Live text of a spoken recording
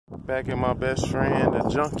back at my best friend, the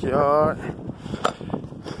junkyard.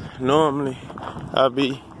 Normally, I'll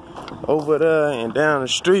be over there and down the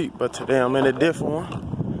street, but today I'm in a different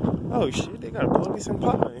one. Oh shit, they got a police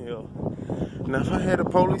Impala in here. Now if I had a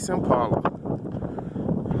police Impala,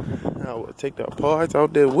 I would take the parts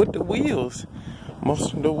out there with the wheels.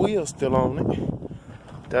 Most of the wheels still on it.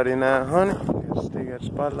 3900, still got the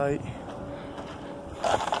spotlight.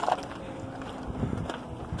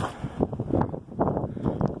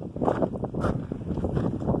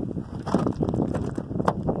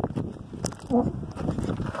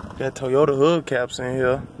 Got Toyota hood caps in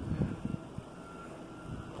here.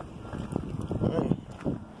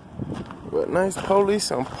 But nice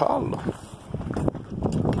police Impala.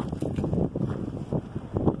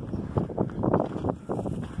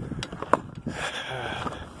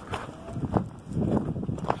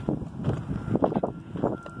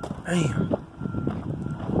 Damn.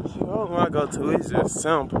 See, all I go to is just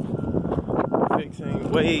simple. Fix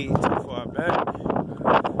ain't way too far back.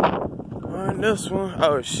 On this one,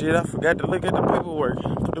 oh shit, I forgot to look at the paperwork.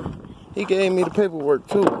 He gave me the paperwork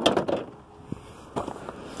too.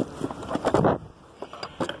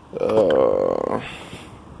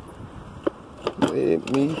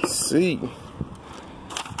 Let me see.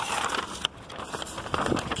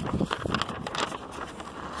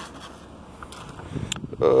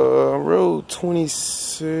 Road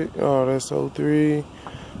 26, oh that's 03,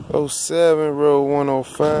 07, road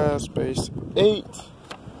 105, space 8.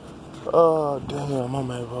 Oh damn,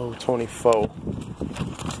 I'm at road 24.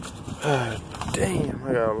 Damn,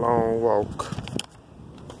 I got a long walk.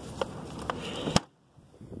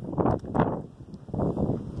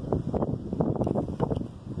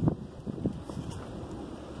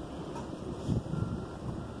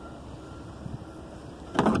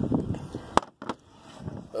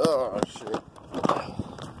 Oh shit.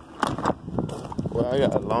 Well, I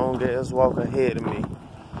got a long ass walk ahead of me.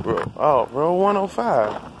 Road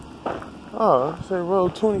 105. Oh, I said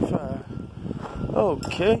road 25.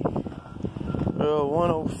 Okay. Road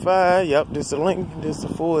 105. Yep, this is a Lincoln. This is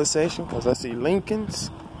the full section because I see Lincolns.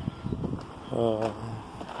 Ooh.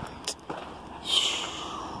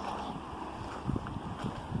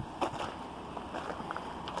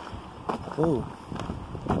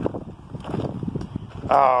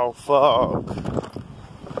 Oh, fuck.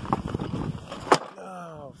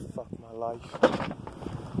 Oh, fuck my life.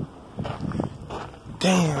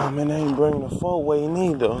 Damn, and I ain't bringing a four-way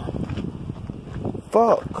neither.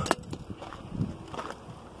 Fuck.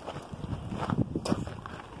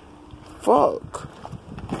 Fuck.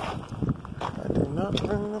 I did not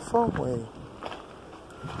bring the four-way.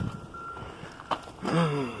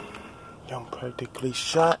 I'm practically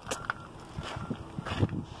shot.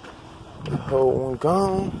 The whole one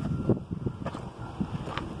gone.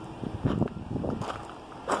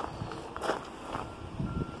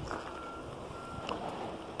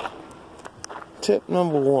 Tip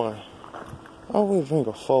number 1. I always bring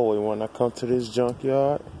a four-way when I come to this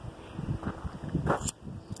junkyard.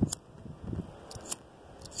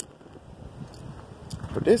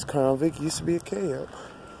 But this Crown Vic used to be a cab.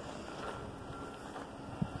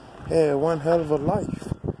 Had one hell of a life.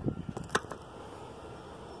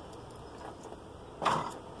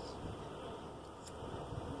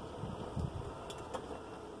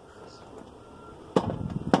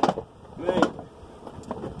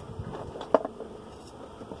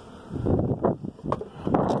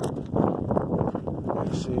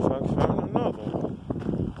 Let's see if I can find another one.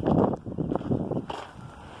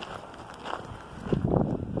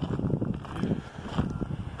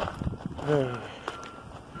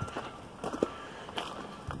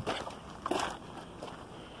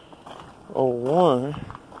 Oh, one.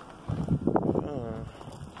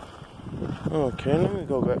 Okay, let me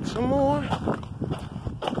go back some more.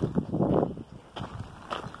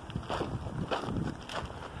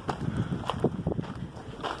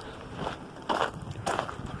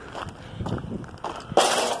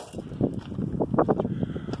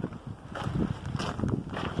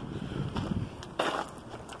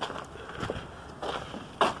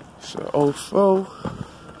 So 04.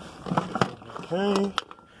 Okay.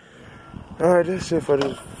 Alright, that's it for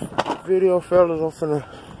this video, fellas. I'm finna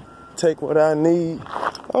take what I need.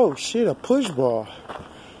 Oh shit, a push bar.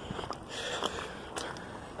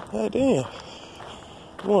 God damn.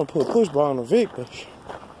 I wanna put a push bar on the Vic, but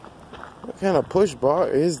what kind of push bar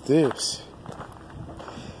is this?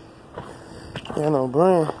 Yeah, no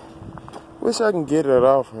brand. Wish I can get it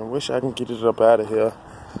off and wish I can get it up out of here.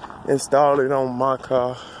 Install it on my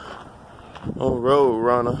car. On Road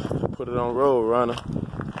Runner. Put it on Road Runner.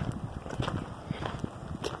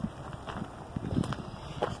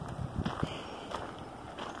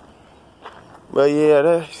 But yeah,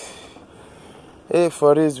 that's it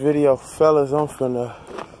for this video, fellas. I'm finna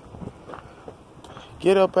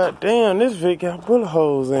get up out. Damn, this vid got bullet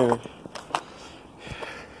holes in it.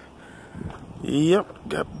 Yep,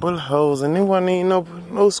 got bullet holes, and it wasn't even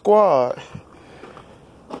no squad.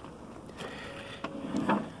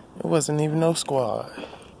 It wasn't even no squad.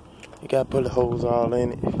 It got bullet holes all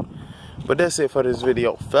in it. But that's it for this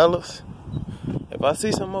video, fellas. If I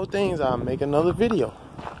see some more things, I'll make another video.